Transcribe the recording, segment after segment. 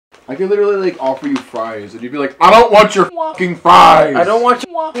I could literally like offer you fries, and you'd be like, "I don't want your fucking fries. I don't want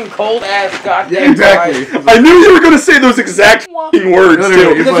your fucking cold ass goddamn Yeah, exactly. fries. I knew you were gonna say those exact fucking words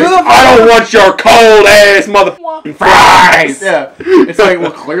Literally, too. it's like, I don't want your cold ass motherfucking fries. Yeah, it's like,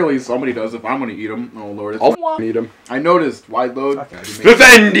 well, clearly somebody does if I'm gonna eat them. Oh lord, it's I'll eat them. I noticed wide load.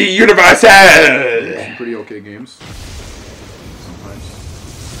 Vivendi Universal. Some pretty okay games.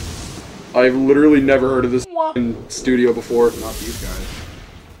 Sometimes. I've literally never heard of this studio before. Not these guys.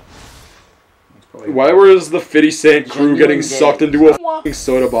 Why was the 50 Cent crew Genuine getting games. sucked into a fucking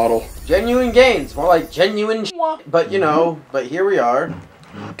soda bottle? Genuine gains, more like genuine but you know, but here we are.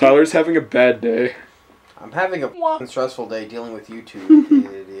 Tyler's having a bad day. I'm having a stressful day dealing with you two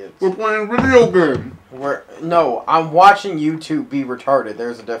idiots. We're playing video game. No, I'm watching you two be retarded.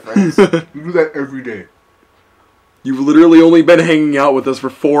 There's a difference. You do that every day. You've literally only been hanging out with us for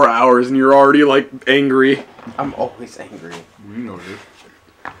 4 hours and you're already, like, angry. I'm always angry. You know this.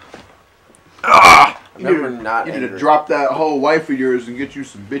 Ah! I'm never not You angry. need to drop that whole wife of yours and get you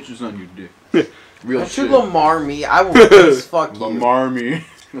some bitches on your dick. Real Don't shit. you Lamar me, I will please fuck you. Lamar me.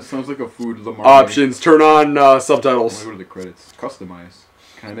 That sounds like a food. Lamar Options. Turn on Me. subtitles. Go to the credits. Customize.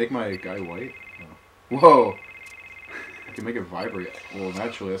 Can I make my guy white? No. Whoa. I can make it vibrate. Well,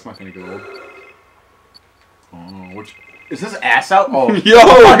 naturally, that's not gonna get old. Oh, which is this ass out? Oh, Yo,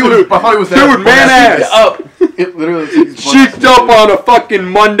 I dude, thought it was dude, man ass. Up. It literally takes Cheeked up on a fucking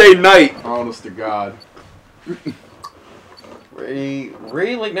Monday night. Honest to God.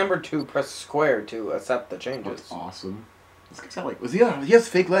 Read like number 2, press square to accept the changes. That's awesome. This guy's got like, he has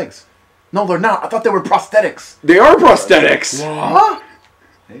fake legs. No, they're not. I thought they were prosthetics. They are prosthetics. What?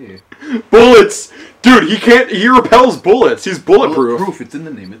 Hey. Bullets. Dude, he repels bullets. He's bulletproof. Bulletproof. It's in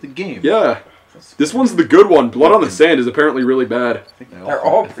the name of the game. Yeah. This one's the good one. Blood on the Sand is apparently really bad. I think They're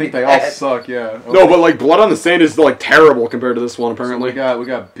all I think pretty they all bad. suck, yeah. Okay. No, but like Blood on the Sand is like terrible compared to this one So apparently. we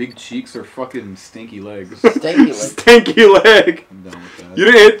got big cheeks or fucking stinky legs. Stinky like. Stinky leg. I'm down with that. You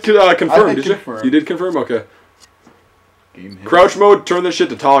didn't hit confirm, I did did you? confirm. You did confirm? Okay. Game hit. Crouch mode, turn this shit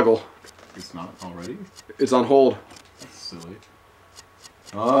to toggle. It's not already? It's on hold. That's silly.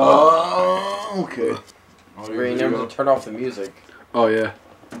 Oh, okay. Remember to turn off the music. Oh yeah.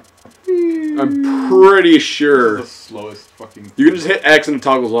 I'm pretty sure. This is the slowest fucking... You can just hit X and it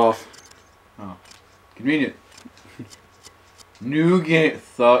toggles off. Oh. Convenient. New game.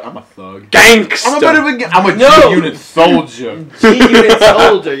 Thug. I'm a thug. Gangsta! I'm a bit of a... I'm a No! G-Unit soldier. G-Unit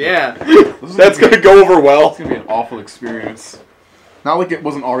soldier, yeah. That's gonna go over well. It's gonna be an awful experience. Not like it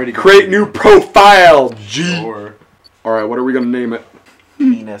wasn't already... Create new profile, G. Or... Alright, what are we gonna name it?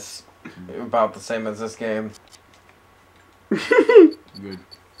 Penis. About the same as this game. Good.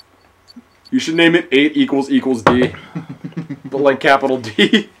 You should name it 8 == D. But like capital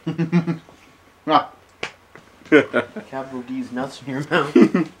D. Ah. Capital D's nuts in your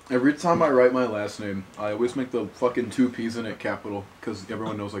mouth. Every time I write my last name, I always make the fucking 2 P's in it capital, because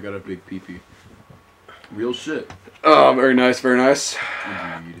everyone knows I got a big PP. Real shit. Oh, very nice, very nice.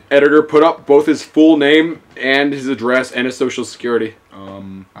 Indeed. Editor put up both his full name and his address and his social security. I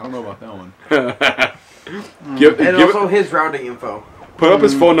don't know about that one. And also his routing info. Put up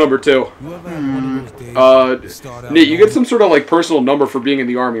his phone number too. Nate, you get some sort of like personal number for being in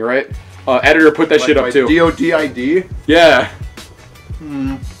the army, right? Editor put that shit up too. DOD ID? Yeah.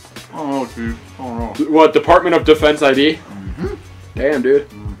 Oh, dude. Oh, no. What, Department of Defense ID? Damn, dude.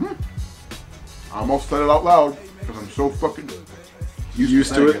 I almost said it out loud, because I'm so fucking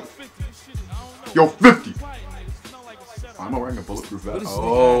Used to it. Yo, 50! Why am I wearing a bulletproof vest?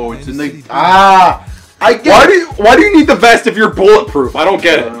 Oh, it's in the... Ah! I get it! Why do you need the vest if you're bulletproof? I don't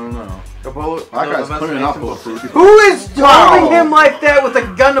get I it. don't know. That That guy's putting it up bulletproof. Who is holding him like that with a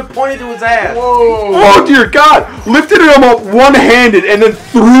gun pointed to his ass? Whoa! Oh dear God! Lifted him up one-handed and then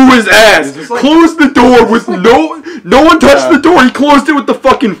threw his ass. this like- Closed the door with no one touched the door. He closed it with the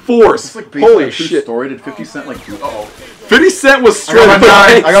fucking force. It's like based on Holy a true shit! story. Did 50 Cent like do? Uh-oh. 50 Cent was I straight. got my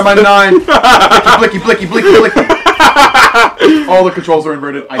 9. I got my 9. Blicky, blicky, blicky, blicky, blicky. All the controls are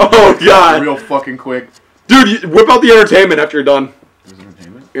inverted. I Oh, know God. Real fucking quick. Dude, whip out the entertainment after you're done. There's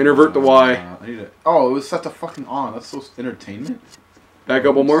entertainment? Invert the Y. I need it. Oh, it was set to fucking on. That's so entertainment? Back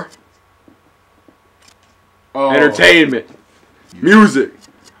up one more. Oh. Entertainment. Music.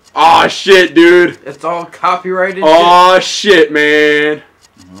 Aw, shit, dude. It's all copyrighted. Aw, shit, man.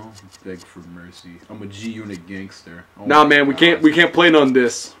 Well, beg for mercy. I'm a G-Unit gangster. Oh Nah, my man, we God. can't play none of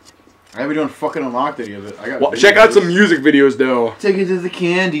this. I haven't even fucking unlocked any of it. I got. Well, check out some music videos, though. Take it to the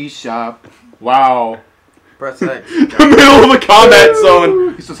candy shop. Wow. Press X. The middle of a combat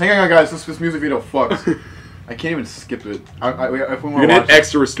zone. He says, "Hang on, guys. This music video fucks." I can't even skip it. If we You're want to gonna watch hit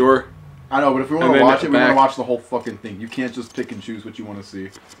X to restore. I know, but if we want and to then watch it, we want back. to watch the whole fucking thing. You can't just pick and choose what you want to see.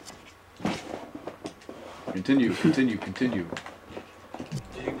 Continue. Continue. Continue.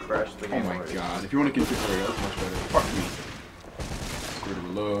 Did you crash the Oh game my already? god. If you want to continue, there you go. That's much better. Fuck me. Square to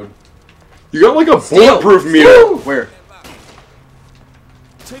reload. You got like a bulletproof meter. Where?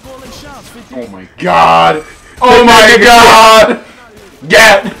 Oh my god. Oh my god.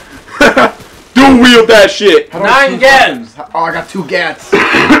 Gat. Dual wield that shit. How do I 9 choose gats. weapons? Oh, I got 2 gats.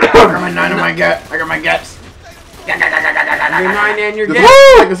 I got my 9 and my gat. I got my gats. Your 9 and your This gat.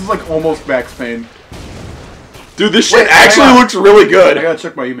 is, like, this is like almost Max Payne. Dude, this shit Wait, actually hang on. looks really I good. gotta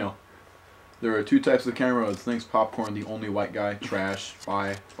check my email. There are 2 types of cameras. Thanks, popcorn, the only white guy. Trash.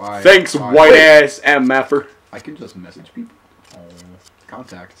 Bye. Bye. Thanks, Bye. white Wait, ass MFer. I can just message people. Oh,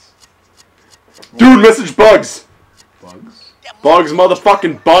 contacts. Dude, message Bugs. Bugs. Bugs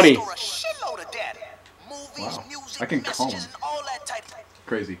motherfucking bunny. Wow. I can call him.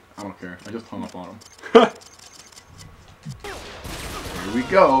 Crazy. I don't care. I just hung up on him. Here we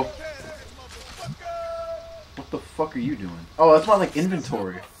go. What the fuck are you doing? Oh, that's my like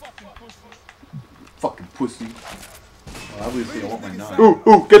inventory. Fucking pussy. Well, obviously I want my 9.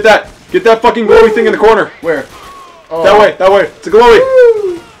 Ooh, get that fucking glowy thing in the corner. Where? Oh. That way. It's a glowy.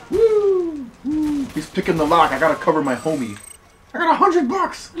 Woo! Woo! He's picking the lock. I gotta cover my homie. I got $100.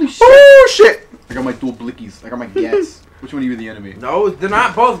 Holy shit! Oh shit! I got my dual blickies. I got my gats. Which one are you the enemy? No, they're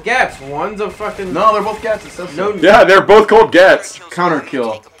not both gats. One's a fucking... No, they're both gats. It says so. No. Yeah, they're both called Gats. Counter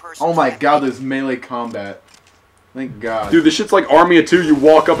kill. Oh my god, there's melee combat. Thank god. Dude, this shit's like Army of 2. You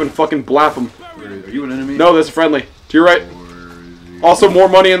walk up and fucking blap them. Are you an enemy? No, that's friendly. To your right. Or is he- Also, more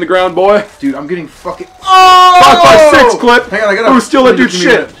money in the ground, boy. Dude, I'm getting fucking... 5.56 clip. Hang on, I gotta... Ooh, steal that Give me dude's a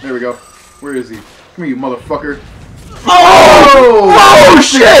minute. shit. There we go. Where is he? Come here, you motherfucker. Oh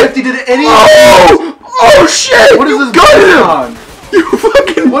shit! 50 did anything? Oh shit! What is You this gutted based him! on? You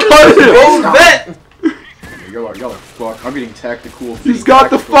fucking What is gutted this him! based Old on? vet! Y'all are fucked. I'm getting tactical. He's got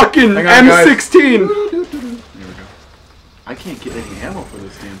the fucking Hang on, guys. M16. There we go. I can't get any ammo for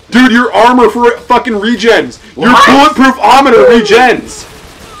this damn thing. Dude, your armor for fucking regens. Your What? bulletproof ometer regens.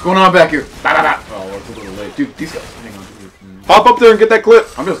 What's going on back here? Oh, well, it's a little late. Dude, these guys... Hang on. Hop up there and get that clip.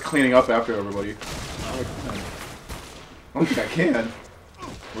 I'm just cleaning up after everybody. I don't think I can.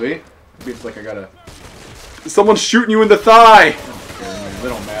 Wait. Maybe it's like I gotta... Someone's shooting you in the thigh. They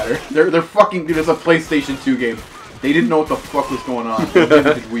don't matter. They're fucking... Dude, it's a PlayStation 2 game. They didn't know what the fuck was going on.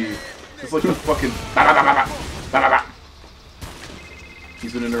 Neither did we. It's like the fucking...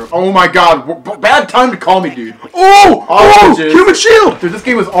 He's an inter... Oh my god. Bad time to call me, dude. Oh! Hostages. Human shield! Dude, this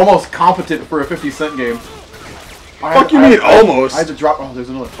game is almost competent for a 50-cent game. Fuck you mean almost? I had to drop... Oh, there's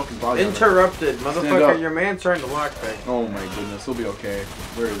another fucking body. Interrupted. Stand Motherfucker, up. your man's trying to lockpick. Oh my goodness, he'll be okay.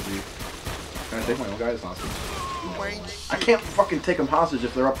 Where is he? Can I take my own guys hostage? I can't fucking take them hostage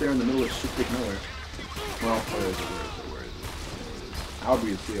if they're up there in the middle of shit nowhere. Well, where is it?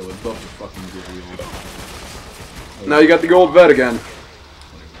 Obviously, I would love to fucking get healed. Now you got the gold vet again.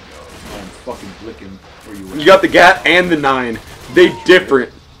 I'm fucking blicking where you You got the GAT and the 9. They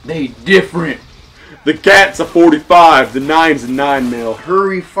different. They different. The GAT's a 45. The 9's a 9 mil.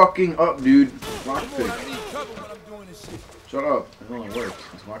 Hurry fucking up, dude. Lockpick. Shut up. It only works.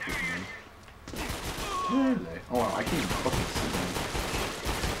 It's lockpick, man. Where are they? Oh, wow, I can't even fucking see them.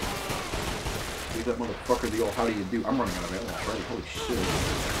 Leave that motherfucker the old how do you do. I'm running out of ammo already. Holy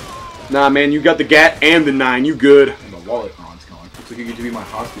shit. Nah, man, you got the GAT and the 9. You good. And the wallet. Oh, it's gone. Looks like you get to be my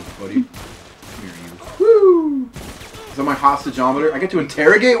hostage, buddy. Come here, you. Woo! Is that my hostageometer? I get to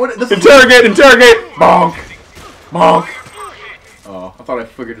interrogate? What? This Interrogate! Bonk! Bonk! Oh, I thought I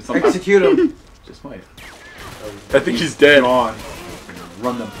figured it something. Execute him. Just might. I think he's dead. Gone.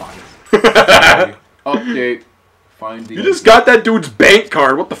 Run them pockets. Update. Find the. You just got that dude's bank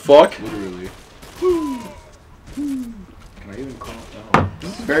card. What the fuck? Literally. Can I even call it? No.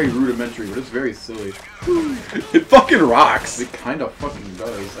 This is very rudimentary, but it's very silly. It fucking rocks. It kind of fucking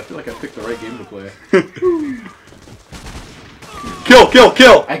does. I feel like I picked the right game to play. Kill, kill,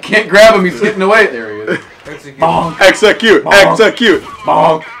 kill. I can't grab him. He's getting away. There he is. Execute. Bonk. Execute, Bonk. execute.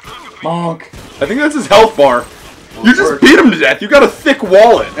 Bonk. Bonk. I think that's his health bar. You just Work. beat him to death. You got a thick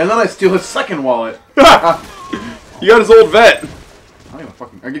wallet. And then I steal his second wallet. You got his old vet. I don't even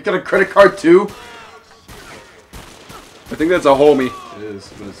fucking. I get a credit card too. I think that's a homie. It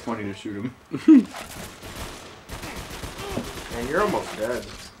is, but it's funny to shoot him. Man, you're almost dead.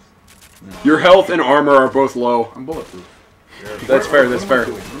 Your health and armor are both low. I'm bulletproof. That's fair, that's What am I fair.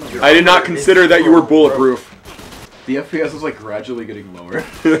 doing? What am I doing? I did not consider that you were bulletproof. The FPS is like gradually getting lower.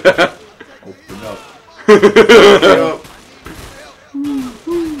 Open up.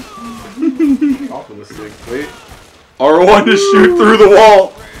 Off with this thing. Wait. R1 to shoot through the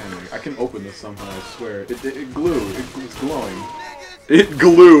wall. I can open this somehow, I swear. It glue. It's glowing. It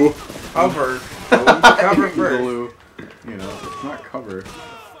glue. Hover. Cover first. Glue. You know, it's not cover.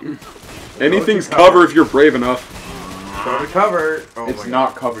 Anything's cover if you're brave enough. Go to cover. Oh It's my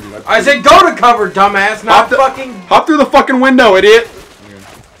not cover, dude. God. I said go to cover, dumbass, not fucking. Hop through the fucking window, idiot.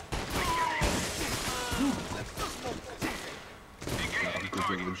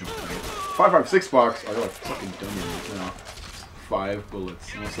 Okay. 556 box. I got a fucking dummy right now. 5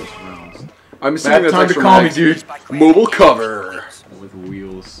 bullets. Unless that's rounds. I'm assuming Bad that's time to extra call me, mags. dude. Mobile cover. With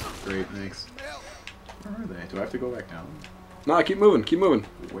wheels. Great, thanks. Where are they? Do I have to go back down? Nah, keep moving, keep moving.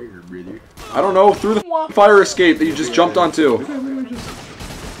 Where, really? I don't know, through the fire escape that you just jumped onto.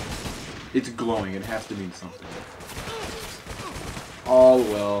 It's glowing. It has to mean something. Oh,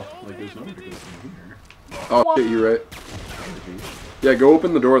 well. Like, there's nowhere to go from here. Oh, shit, you're right. Yeah, go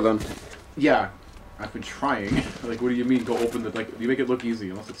open the door then. Yeah. I've been trying. Like, what do you mean, go open the... Like, you make it look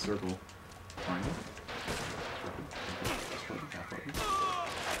easy, unless it's circle. Triangle?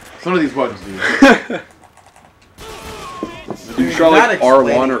 Some of these buttons, dude. You try like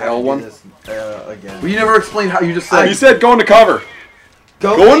R1 or L1? Again. Well, you never explained how you just said... You said go into cover.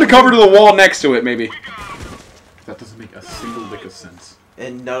 Go into cover to the wall next to it, maybe. That doesn't make a single lick of sense.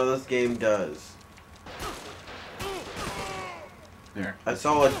 And none of this game does. There. I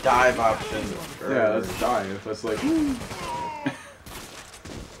saw a dive option. Yeah, that's dive. That's like... That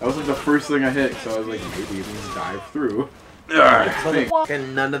was like the first thing I hit, so I was like, maybe it means dive through.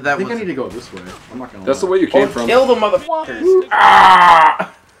 And none of that I think was... I need to go this way. I'm not gonna That's the lie. way you came from. Kill the motherfuckers.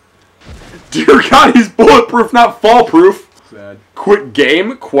 Ah! Dear God, he's bulletproof, not fall proof. Sad. Quit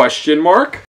game? Question mark.